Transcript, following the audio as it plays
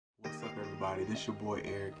everybody? This your boy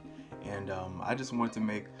Eric, and I just wanted to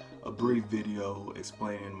make a brief video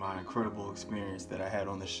explaining my incredible experience that I had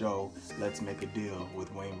on the show Let's Make a Deal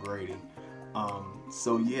with Brady.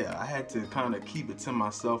 So yeah, I had to kind of keep it to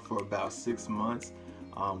myself for about 6 months.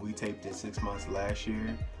 We taped it 6 months last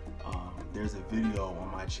year. There's a video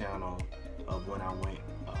on my channel of when I went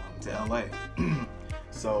to LA.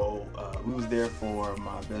 So we was there for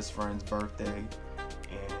my best friend's birthday,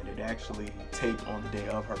 and it actually taped on the day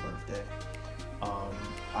of her birthday.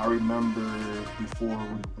 I remember before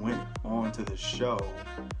we went on to the show,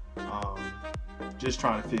 just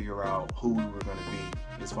trying to figure out who we were going to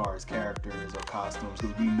be as far as characters or costumes,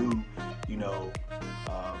 because we knew, you know,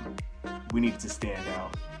 we needed to stand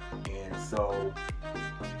out.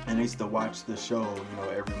 And I used to watch the show, you know,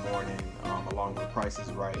 every morning along with Price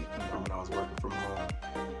is Right, you know, when I was working from home.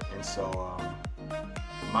 And so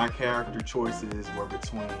my character choices were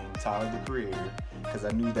between Tyler, the Creator, because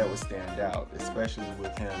I knew that would stand out, especially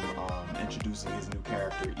with him introducing his new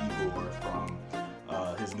character Igor from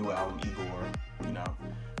his new album Igor, you know.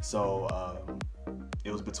 So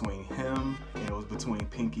it was between him and it was between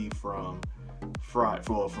Pinky from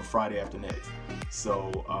Friday After Next,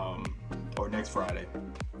 so or next Friday,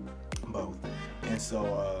 both. And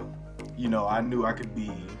so you know, I knew I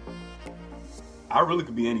really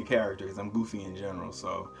could be any character because I'm goofy in general.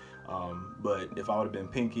 So but if I would have been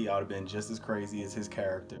Pinky, I would have been just as crazy as his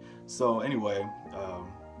character. So anyway,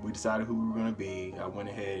 we decided who we were gonna be. I went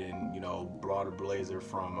ahead and, you know, brought a blazer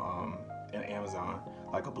from Amazon,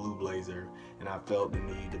 like a blue blazer, and I felt the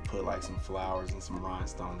need to put like some flowers and some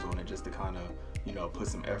rhinestones on it just to kind of, you know, put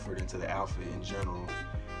some effort into the outfit in general.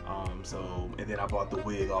 And then I bought the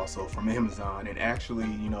wig also from Amazon. And actually,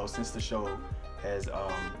 you know, since the show has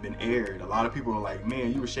been aired, a lot of people were like,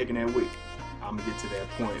 man, you were shaking that wig. I'm gonna get to that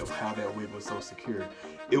point of how that wig was so secure.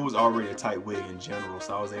 It was already a tight wig in general,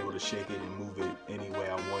 so I was able to shake it and move it any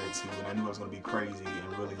way I wanted to, and I knew I was gonna be crazy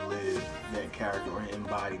and really live that character or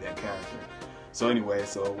embody that character. So anyway,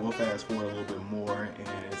 so we'll fast forward a little bit more, and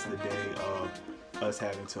it's the day of us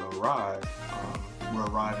having to arrive. We're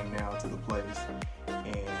arriving now to the place,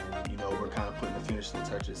 and you know, we're kind of putting the finishing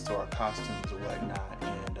touches to our costumes or whatnot,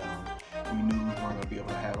 and we knew we weren't going to be able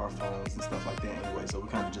to have our phones and stuff like that anyway, so we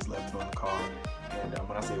kind of just left it on the car. And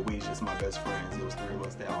when I say we, it's just my best friends. It was 3 of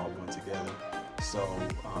us that all went together. So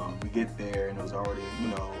we get there, and it was already, you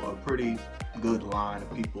know, a pretty good line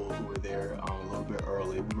of people who were there a little bit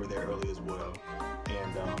early. We were there early as well.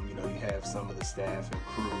 And you know, you have some of the staff and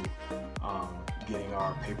crew getting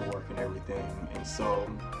our paperwork and everything. And so,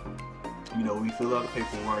 you know, we fill out the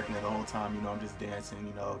paperwork, and the whole time, you know, I'm just dancing,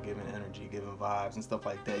 you know, giving energy, giving vibes and stuff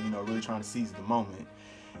like that, you know, really trying to seize the moment.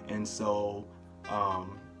 And so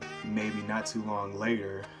maybe not too long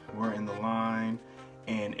later, we're in the line,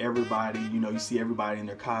 and everybody, you know, you see everybody in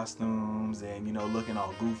their costumes and, you know, looking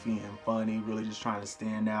all goofy and funny, really just trying to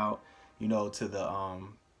stand out, you know, to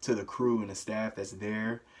the crew and the staff that's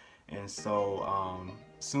there. And so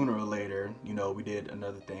sooner or later, you know, we did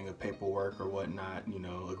another thing of paperwork or whatnot, you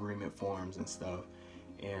know, agreement forms and stuff,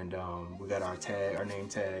 and we got our name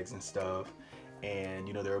tags and stuff. And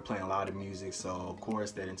you know, they were playing a lot of music, so of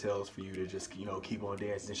course that entails for you to just, you know, keep on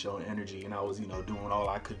dancing and showing energy. And I was, you know, doing all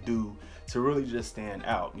I could do to really just stand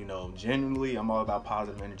out. You know, genuinely, I'm all about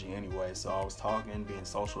positive energy anyway, so I was talking, being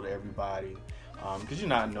social to everybody, because you're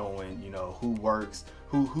not knowing, you know, who works,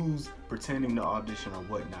 who's pretending to audition or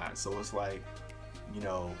whatnot. So it's like, you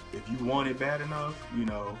know, if you want it bad enough, you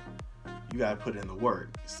know, you gotta put in the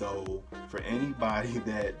work. So for anybody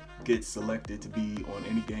that gets selected to be on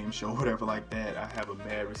any game show, whatever like that, I have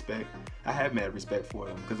mad respect for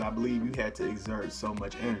them, because I believe you had to exert so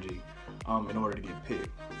much energy in order to get picked.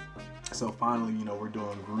 So finally, you know, we're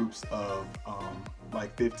doing groups of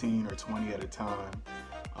like 15 or 20 at a time,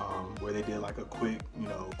 where they did like a quick, you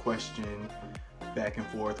know, question back and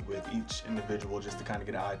forth with each individual, just to kind of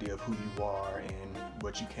get an idea of who you are and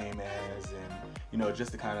what you came as, and, you know,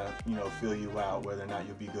 just to kind of, you know, feel you out, whether or not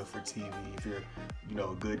you'll be good for TV, if you're, you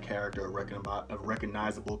know, a good character, a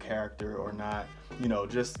recognizable character or not, you know,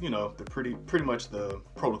 just, you know, the pretty much the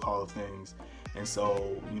protocol of things. And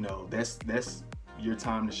so, you know, that's your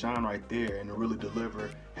time to shine right there and to really deliver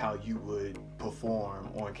how you would perform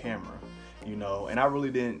on camera, you know. And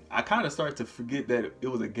I kind of started to forget that it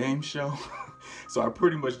was a game show. So I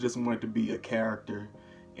pretty much just wanted to be a character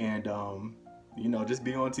and, you know, just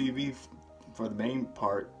be on TV for the main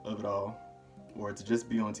part of it all, or to just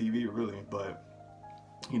be on TV really. But,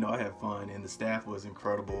 you know, I had fun, and the staff was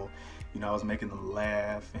incredible. You know, I was making them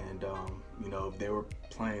laugh, and, you know, they were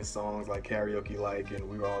playing songs like karaoke like, and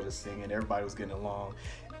we were all just singing. Everybody was getting along.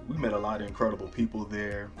 We met a lot of incredible people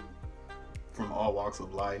there. from all walks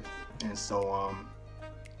of life. And so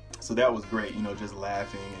so that was great, you know, just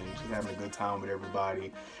laughing and just having a good time with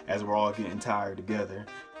everybody as we're all getting tired together.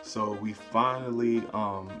 So we finally,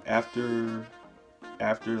 after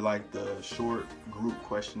like the short group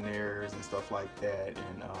questionnaires and stuff like that,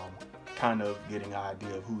 and kind of getting an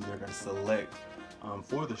idea of who they're going to select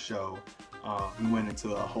for the show, we went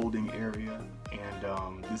into a holding area,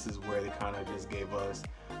 and this is where they kind of just gave us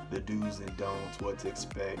the do's and don'ts, what to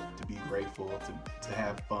expect, to be grateful, to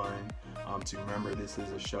have fun, to remember this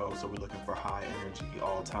is a show, so we're looking for high energy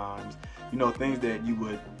all times. You know, things that you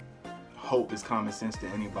would hope is common sense to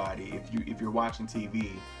anybody. If you're watching TV,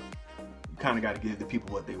 you kind of got to give the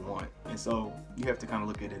people what they want, and so you have to kind of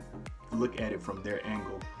look at it from their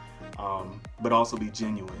angle, but also be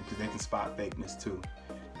genuine, because they can spot fakeness too.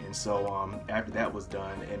 And so after that was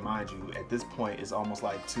done, and mind you, at this point it's almost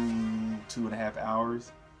like two and a half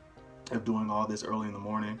hours of doing all this early in the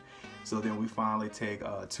morning. So then we finally take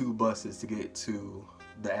 2 buses to get to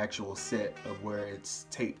the actual set of where it's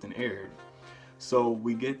taped and aired. So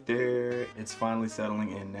we get there, it's finally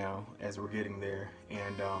settling in now as we're getting there,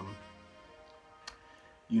 and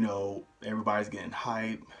you know, everybody's getting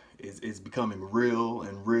hype. It's becoming real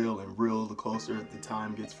and real and real the closer the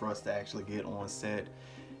time gets for us to actually get on set.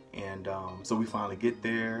 And so we finally get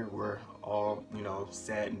there. We're all, you know,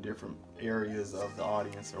 sat in different areas of the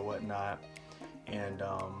audience or whatnot. And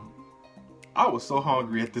I was so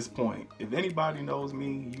hungry at this point. If anybody knows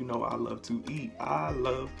me, you know I love to eat. I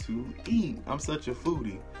love to eat. I'm such a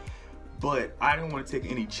foodie. But I didn't want to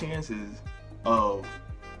take any chances of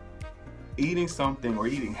eating something or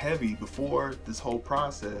eating heavy before this whole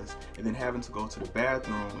process, and then having to go to the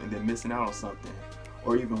bathroom and then missing out on something.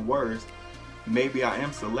 Or even worse, maybe I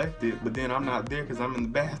am selected, but then I'm not there because I'm in the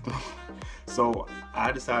bathroom. So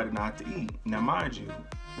I decided not to eat. Now mind you,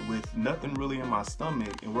 with nothing really in my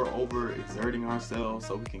stomach, and we're over exerting ourselves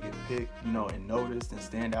so we can get picked, you know, and noticed and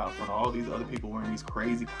stand out in front of all these other people wearing these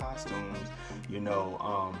crazy costumes, you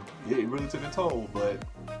know, it really took a toll, but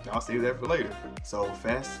I'll save that for later. So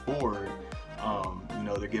fast forward, you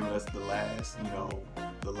know, they're giving us the last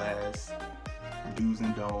do's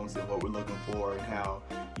and don'ts and what we're looking for, and how,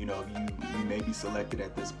 you know, you may be selected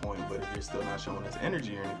at this point, but if you're still not showing us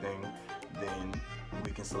energy or anything, then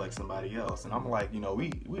we can select somebody else. And I'm like, you know, we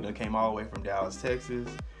done came all the way from Dallas, Texas,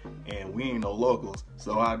 and we ain't no locals,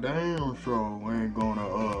 so I damn sure we ain't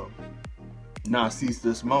gonna not seize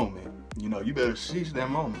this moment. You know, you better seize that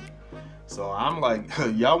moment. So I'm like,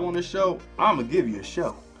 y'all want a show? I'm gonna give you a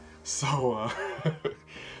show. So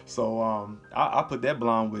I put that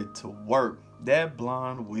blonde wig to work. That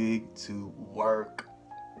blonde wig to work.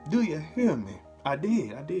 Do you hear me? I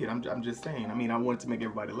did. I'm just saying. I mean, I wanted to make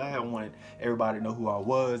everybody laugh. I wanted everybody to know who I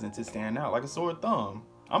was and to stand out like a sore thumb.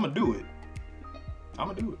 I'm gonna do it.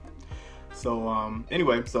 So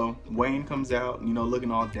anyway, so Wayne comes out, you know,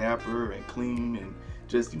 looking all dapper and clean and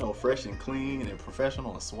just, you know, fresh and clean and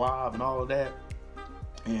professional and suave and all of that.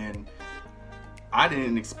 And I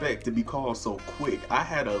didn't expect to be called so quick. I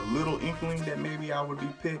had a little inkling that maybe I would be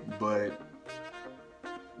picked, but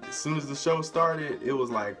as soon as the show started, it was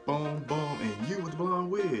like boom, boom, and you with the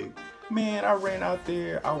blonde wig. Man, I ran out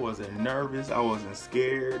there. I wasn't nervous. I wasn't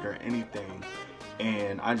scared or anything.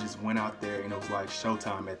 And I just went out there, and it was like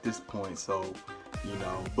showtime at this point. So, you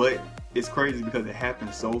know, but it's crazy because it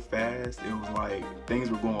happened so fast. It was like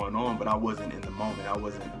things were going on, but I wasn't in the moment. I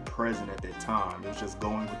wasn't present at that time. It was just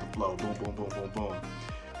going with the flow. Boom, boom, boom, boom, boom.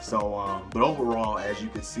 So, but overall, as you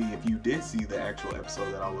can see, if you did see the actual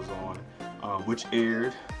episode that I was on, which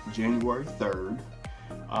aired January 3rd,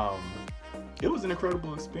 it was an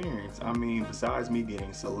incredible experience. I mean, besides me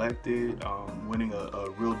getting selected, winning a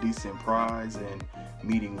real decent prize, and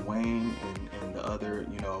meeting Wayne and the other,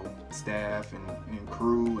 you know, staff and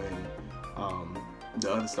crew and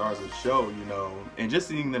the other stars of the show, you know, and just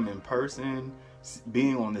seeing them in person,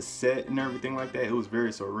 being on the set and everything like that, it was very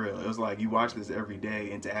surreal. It was like you watch this every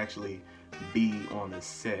day, and to actually be on the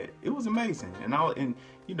set, it was amazing. And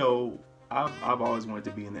you know, I've always wanted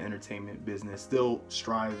to be in the entertainment business, still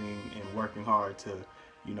striving and working hard to,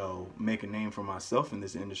 you know, make a name for myself in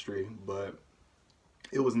this industry. But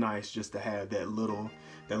it was nice just to have that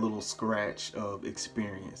little scratch of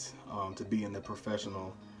experience, to be in the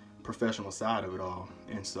professional side of it all.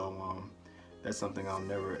 And so that's something I'll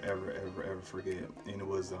never ever forget. And it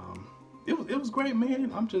was great,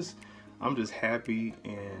 man. I'm just happy,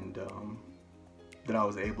 and that I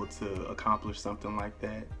was able to accomplish something like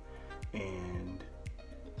that, and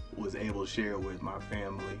was able to share it with my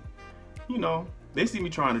family. You know, they see me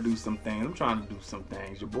trying to do some things. I'm trying to do some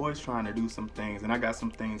things. Your boy's trying to do some things, and I got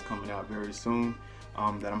some things coming out very soon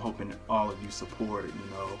that I'm hoping all of you support.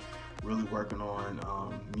 You know, really working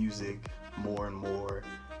on music more and more,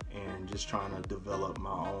 and just trying to develop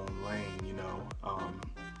my own lane, you know.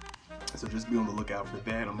 So just be on the lookout for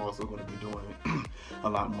that. I'm also going to be doing a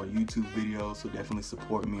lot more YouTube videos, so definitely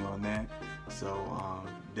support me on that. So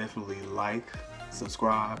definitely like,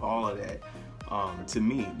 subscribe, all of that. To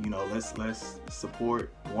me, you know, let's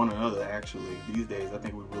support one another. Actually, these days I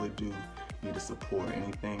think we really do need to support.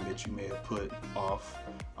 Anything that you may have put off,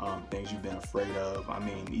 things you've been afraid of. I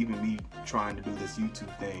mean, even me trying to do this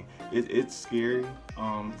YouTube thing, it's scary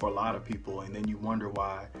for a lot of people, and then you wonder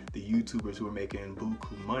why the YouTubers who are making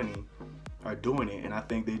buku money are doing it. And I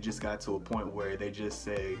think they just got to a point where they just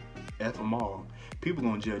say, F them all. People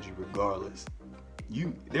gonna judge you regardless.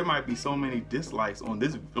 There might be so many dislikes on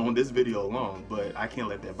this video alone, but I can't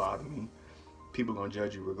let that bother me. People gonna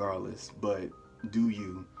judge you regardless, but do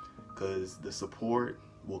you, because the support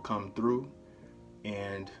will come through,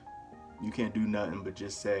 and you can't do nothing but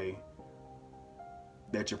just say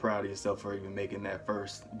that you're proud of yourself for even making that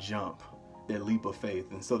first jump, that leap of faith.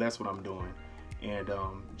 And so that's what I'm doing. And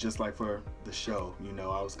just like for the show, you know,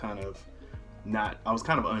 I was kind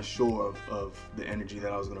of unsure of the energy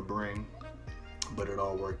that I was gonna bring, but it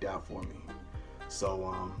all worked out for me.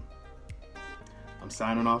 So I'm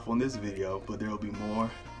signing off on this video, but there will be more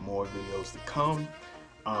videos to come.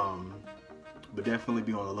 But definitely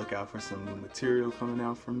be on the lookout for some new material coming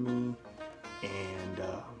out from me, and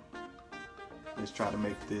let's try to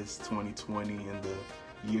make this 2020 and the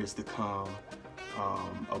years to come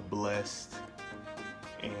a blessed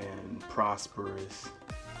and prosperous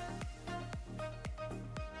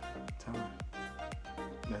time.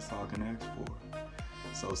 That's all I can ask for.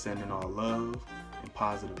 So sending all love and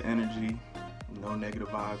positive energy, no negative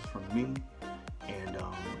vibes from me, and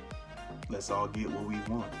let's all get what we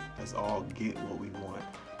want. Let's all get what we want.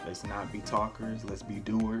 Let's not be talkers, let's be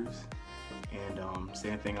doers. And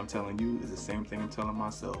same thing I'm telling you is the same thing I'm telling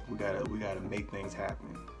myself. We gotta make things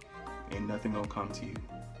happen. Ain't nothing gonna come to you.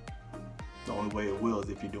 The only way it will is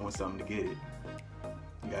if you're doing something to get it.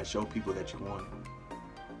 You gotta show people that you want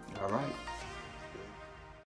it. All right.